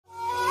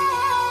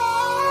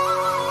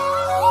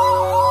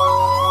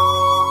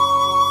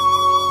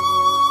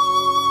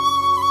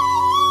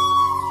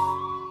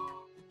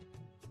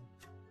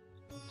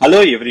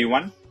Hello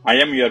everyone, I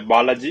am your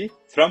Balaji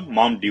from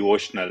Mom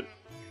Devotional.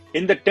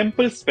 In the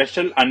temple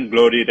special and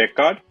glory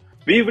record,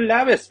 we will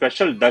have a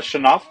special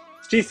darshan of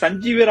Sri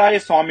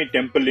Sanjeevirayar Swamy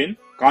temple in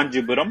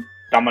Kanchipuram,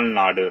 Tamil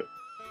Nadu.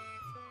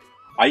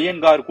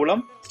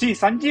 Kulam Sri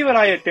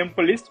Sanjeevirayar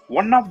temple is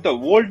one of the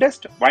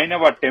oldest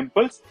Vainava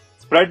temples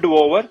spread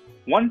over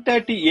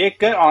 130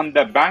 acres on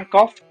the bank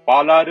of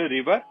Palaru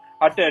river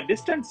at a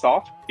distance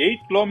of 8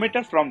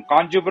 km from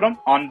Kanchipuram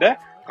on the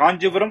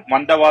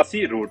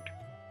Kanchipuram-Mandavasi route.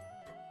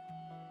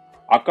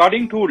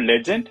 According to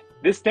legend,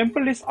 this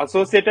temple is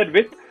associated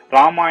with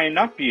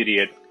Ramayana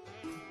period.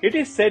 It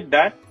is said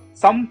that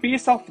some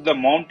piece of the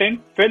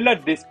mountain fell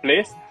at this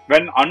place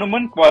when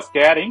Hanuman was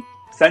carrying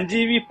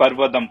Sanjeevi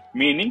Parvadam,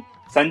 meaning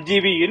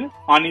Sanjeevi Hill,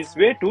 on his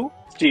way to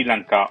Sri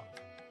Lanka.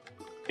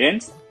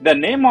 Hence, the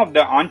name of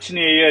the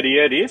Anjaneya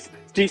here is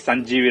Sri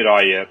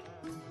Sanjeevirayar.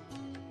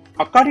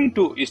 According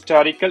to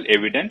historical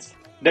evidence,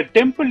 the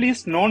temple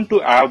is known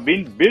to have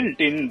been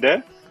built in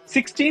the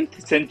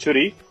 16th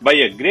century by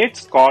a great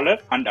scholar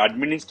and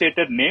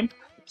administrator named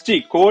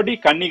Sri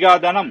Kodi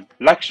Kannigadanam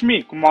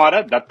Lakshmi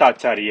Kumara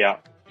Dattacharya.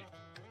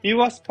 He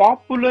was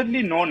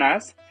popularly known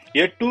as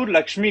Yettur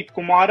Lakshmi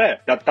Kumara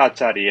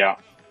Dattacharya.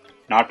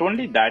 Not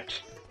only that,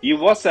 he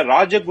was a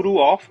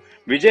Rajaguru of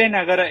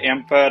Vijayanagara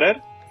Emperor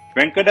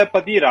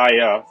Venkadapati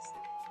Raya,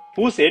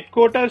 whose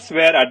headquarters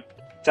were at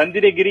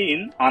Chandiragiri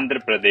in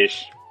Andhra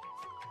Pradesh.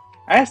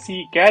 As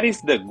he carries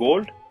the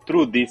gold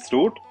through this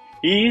route,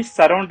 he is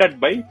surrounded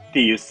by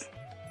thieves.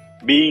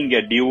 Being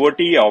a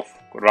devotee of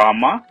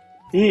Rama,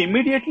 he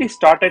immediately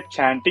started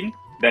chanting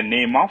the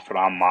name of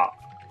Rama.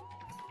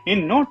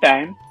 In no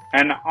time,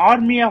 an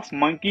army of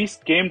monkeys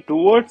came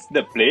towards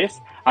the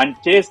place and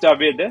chased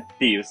away the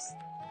thieves.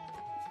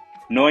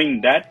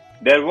 Knowing that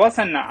there was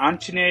an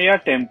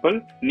Anjaneya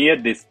temple near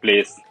this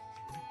place,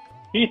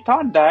 he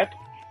thought that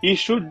he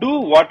should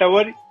do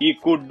whatever he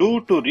could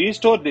do to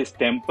restore this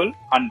temple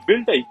and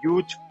build a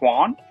huge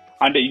pond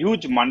and a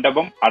huge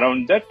mandapam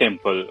around the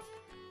temple.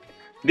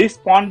 This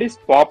pond is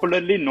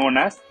popularly known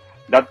as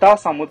Datta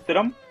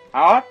Samutram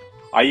or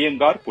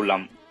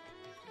Kulam.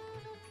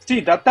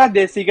 Sri Datta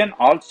Desigan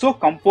also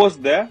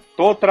composed the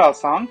Totra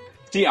song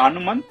Sri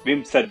Hanuman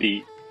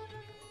Vimsati.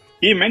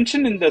 He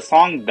mentioned in the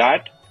song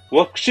that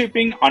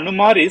worshipping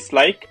Hanuman is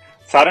like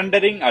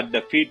surrendering at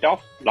the feet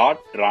of Lord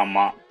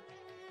Rama.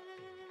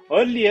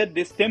 Earlier,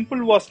 this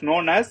temple was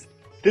known as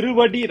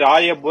Tiruvadi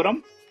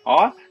Rayapuram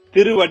or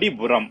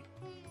Tiruvadipuram.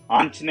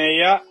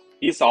 Anjaneya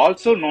is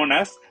also known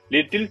as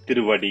Little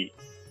Tiruvadi.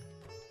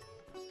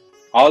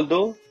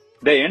 Although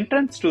the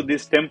entrance to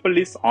this temple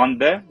is on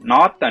the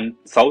north and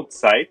south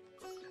side,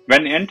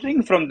 when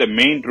entering from the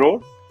main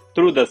road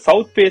through the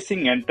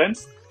south-facing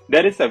entrance,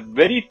 there is a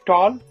very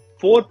tall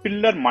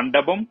 4-pillar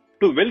mandapam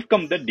to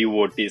welcome the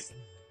devotees.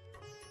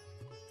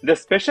 The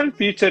special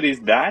feature is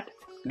that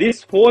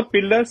these 4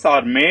 pillars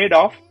are made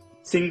of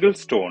single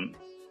stone.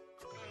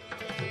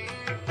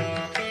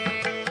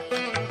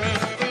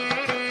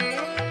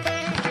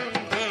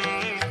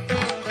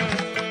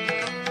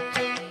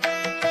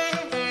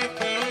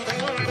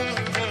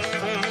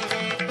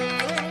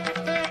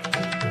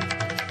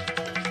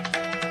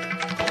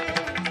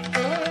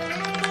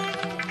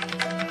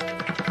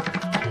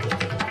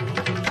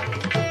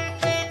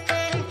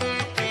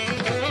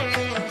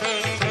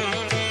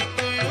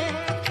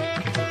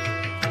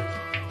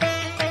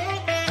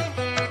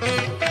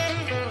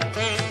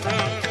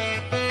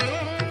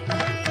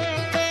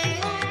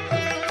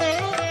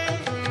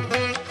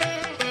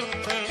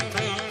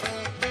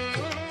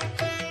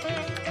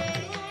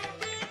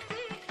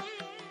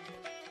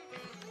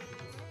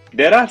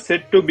 There are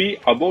said to be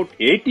about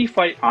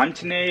 85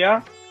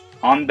 Anjaneya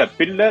on the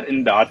pillar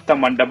in the Artha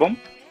Mandapam,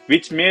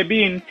 which may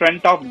be in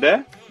front of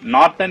the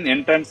northern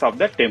entrance of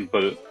the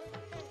temple.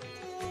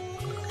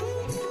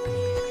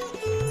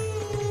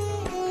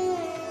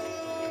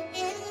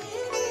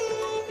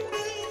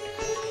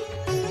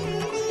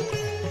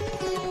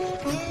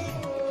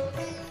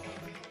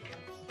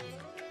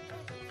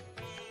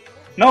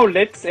 Now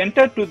let's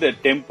enter to the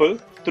temple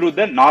through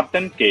the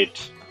northern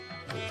gate.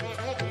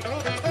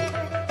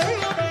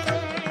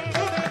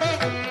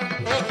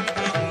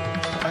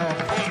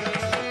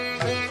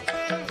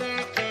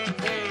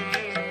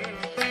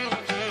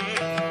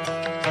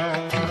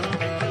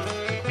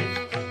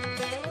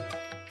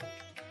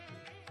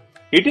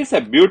 It is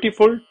a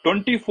beautiful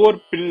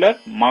 24-pillar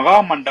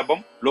Maha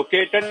Mandapam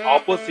located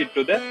opposite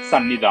to the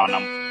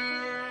Sannidhanam.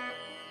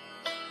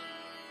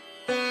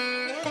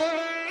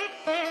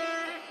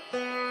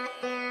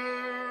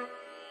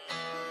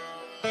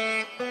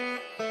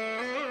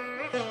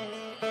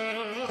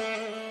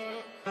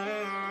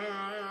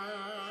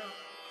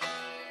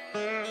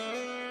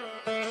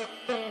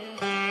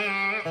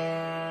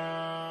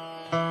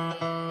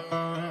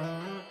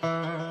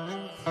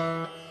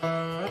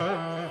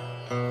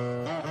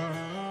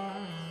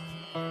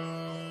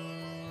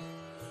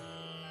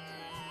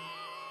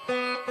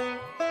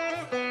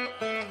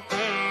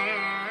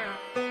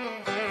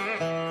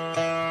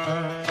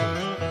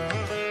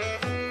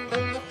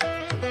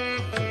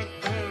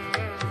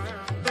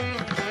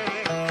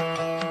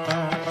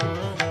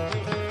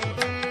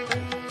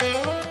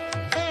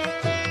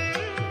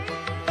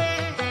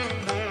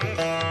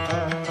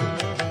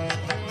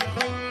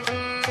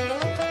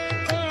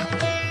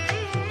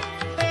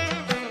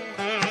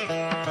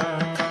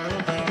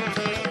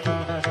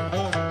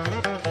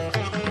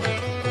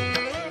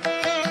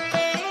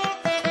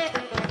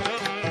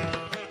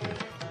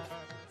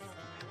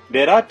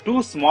 There are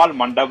two small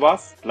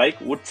mandavas like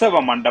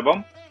Utsava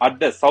Mandapam at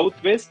the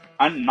southwest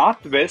and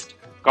northwest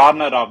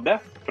corner of the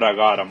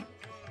Pragaram.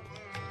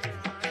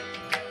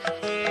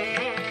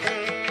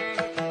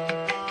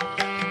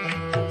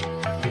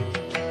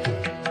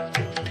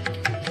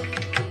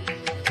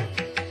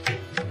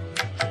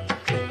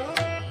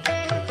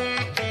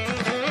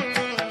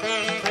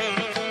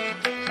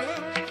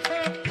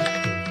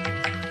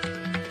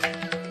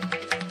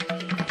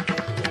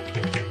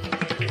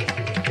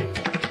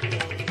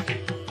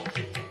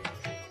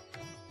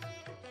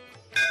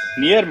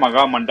 Near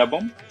Maga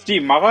Mandapam, Sri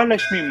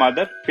Mahalakshmi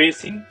Mother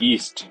facing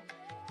east.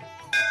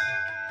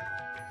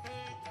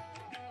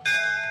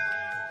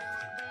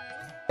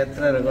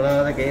 Yatra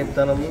Raghunatha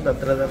Kirtanam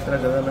Tatra Tatra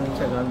Gadanam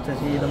Cha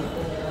Kanchipuram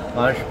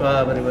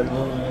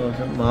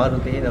Bashpavarivalmosam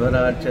Maruti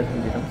Navaracha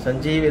Sanjitam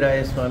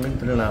Sanjeevirayar Swamy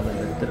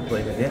திருநாமங்கள்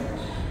திருக்கோயிலுக்கு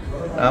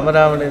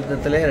ராமராவண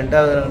யுத்தத்திலே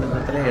இரண்டாவது ராவண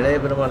யுத்தத்திலே இளைய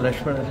பெருமாள்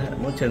லட்சுமணர்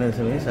மூச்சடைந்த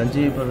சமயம்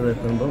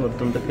சஞ்சீவிபுரத்துக்கு முன்பு ஒரு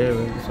துண்டுக்கு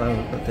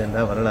சுவாமி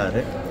கொடுத்திருந்தா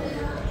வரலாறு.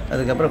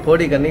 அதுக்கப்புறம்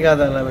கோடி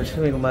கன்னிகாதான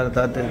லட்சுமிகுமார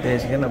தாத்திர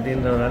தேசிகன்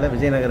அப்படின்றதுனால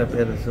விஜயநகர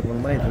பேரரசு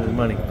மூலமாக இது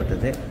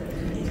நிர்மாணிக்கப்பட்டது.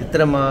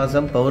 சித்திரை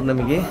மாதம்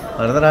பௌர்ணமிக்கு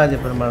வரதராஜ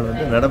பெருமாள்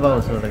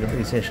நடபாவசம் நடக்கிறது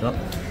விசேஷம்.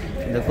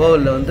 இந்த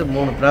கோவிலில்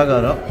 3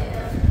 பிராகாரம்,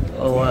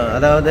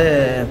 அதாவது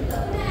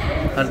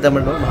அர்த்த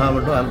மண்டபம்,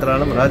 மகாமண்டபம்,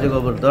 அந்தராளம்,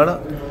 ராஜகோபுரத்தோட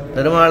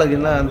பெருமாளுக்கு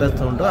என்ன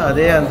அந்தஸ்து உண்டோ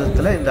அதே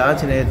அந்தஸ்தில் இந்த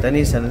ஆஞ்சநேயர் தனி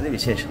சன்னதி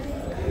விசேஷம்.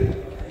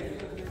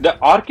 The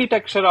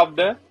architecture of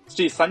the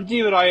Sri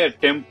Sanjeevirayar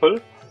temple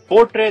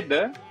portray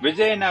the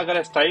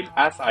Vijayanagara style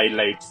as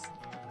highlights.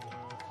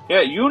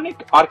 A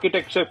unique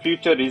architecture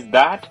feature is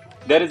that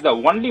there is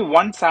only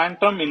one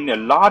sanctum in a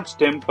large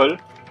temple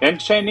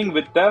enshrining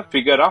with the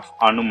figure of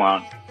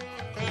Hanuman.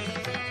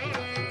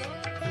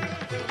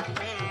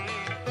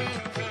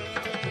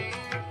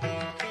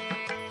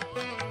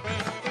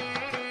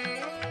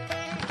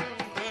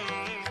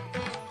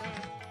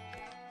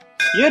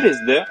 Here is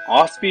the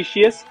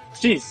auspicious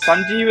Sri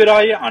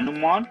Sanjeeviraya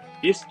Hanuman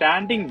is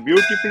standing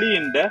beautifully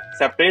in the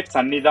separate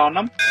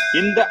Sannidhanam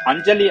in the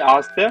Anjali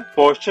Asta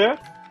posture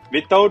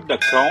without the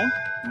crown,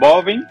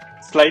 bowing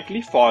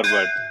slightly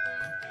forward.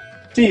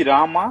 Sri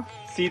Rama,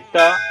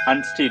 Sita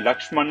and Sri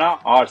Lakshmana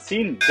are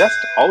seen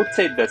just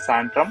outside the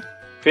sanctum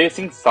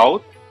facing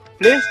south,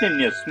 placed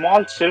in a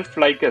small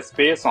shelf-like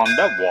space on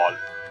the wall.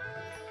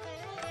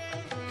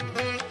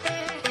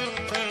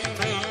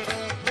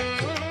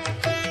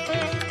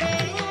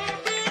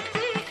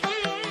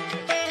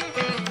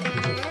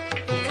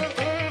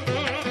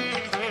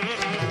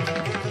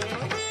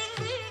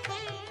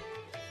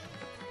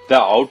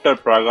 The outer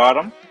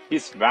pragaram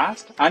is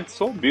vast and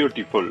so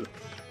beautiful.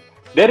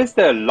 There is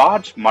a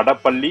large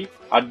Madapalli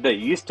at the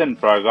eastern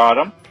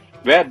pragaram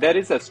where there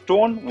is a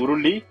stone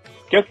uruli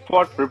kept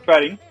for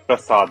preparing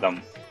prasadam.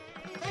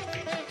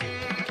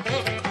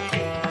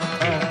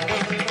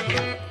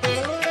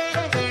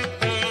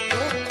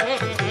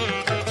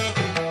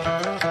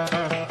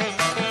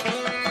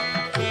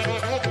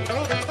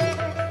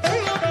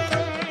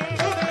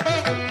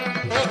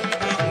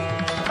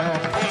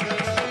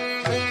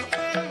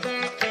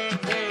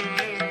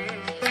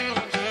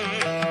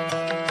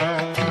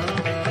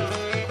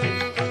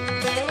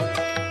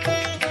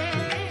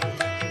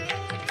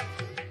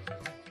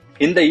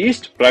 In the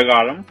east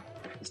pragaram,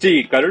 Sri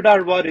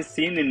Garudalvar is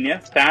seen in a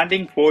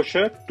standing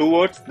posture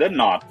towards the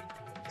north.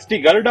 Sri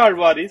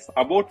Garudalvar is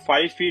about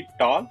 5 feet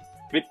tall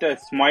with a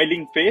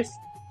smiling face,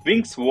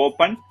 wings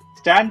open,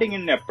 standing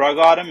in a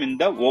pragaram in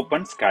the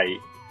open sky.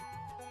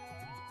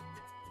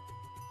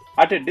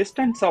 At a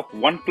distance of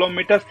 1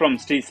 kilometer from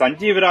Sri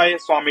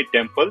Sanjeevirayar Swamy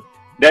temple,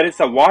 there is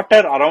a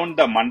water around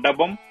the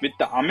mandapam with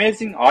the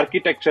amazing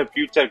architecture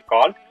feature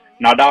called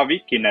Nadavi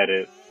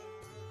Kinaru.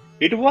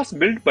 It was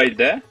built by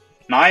the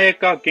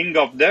Nayaka king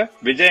of the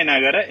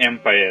Vijayanagara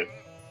Empire.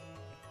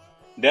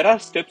 There are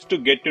steps to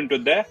get into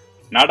the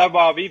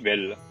Nadabavi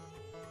well.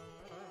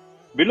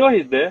 Below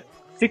is the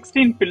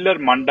 16-pillar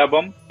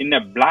mandapam in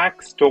a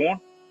black stone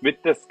with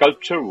the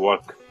sculpture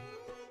work.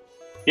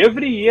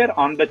 Every year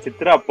on the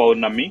Chitra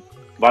Paurnami,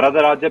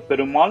 Varadaraja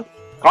Perumal,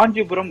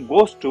 Kanchipuram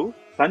goes to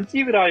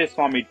Sanjeevirayar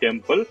Swamy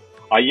temple,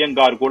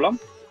 Ayyangarkulam,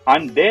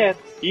 and there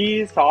he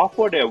is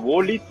offered a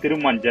holy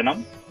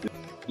Thirumanjanam.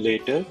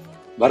 Later,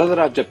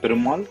 Varadaraja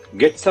Perumal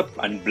gets up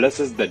and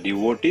blesses the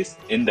devotees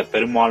in the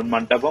Perumal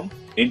Mandapam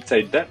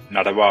inside the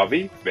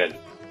Nadabavi well.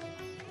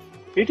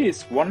 It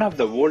is one of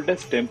the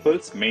oldest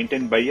temples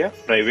maintained by a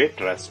private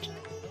trust.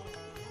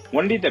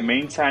 Only the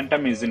main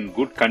sanctum is in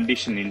good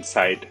condition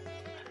inside.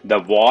 The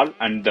wall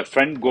and the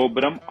front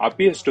gopuram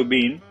appears to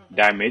be in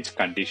damaged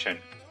condition.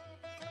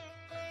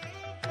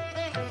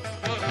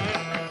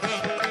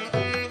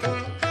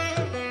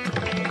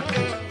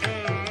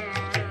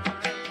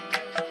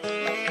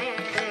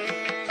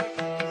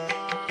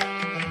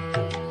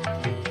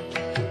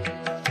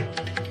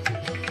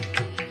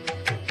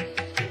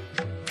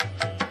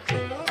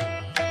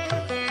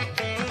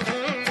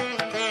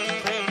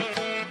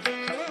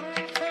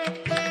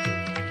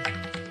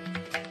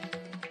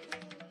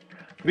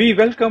 We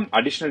welcome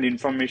additional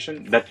information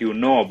that you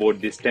know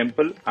about this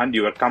temple and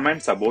your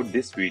comments about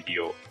this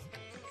video.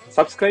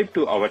 Subscribe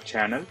to our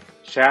channel,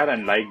 share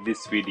and like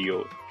this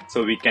video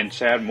so we can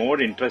share more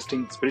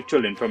interesting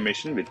spiritual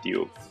information with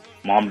you.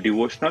 Mom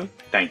Devotional,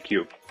 thank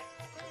you.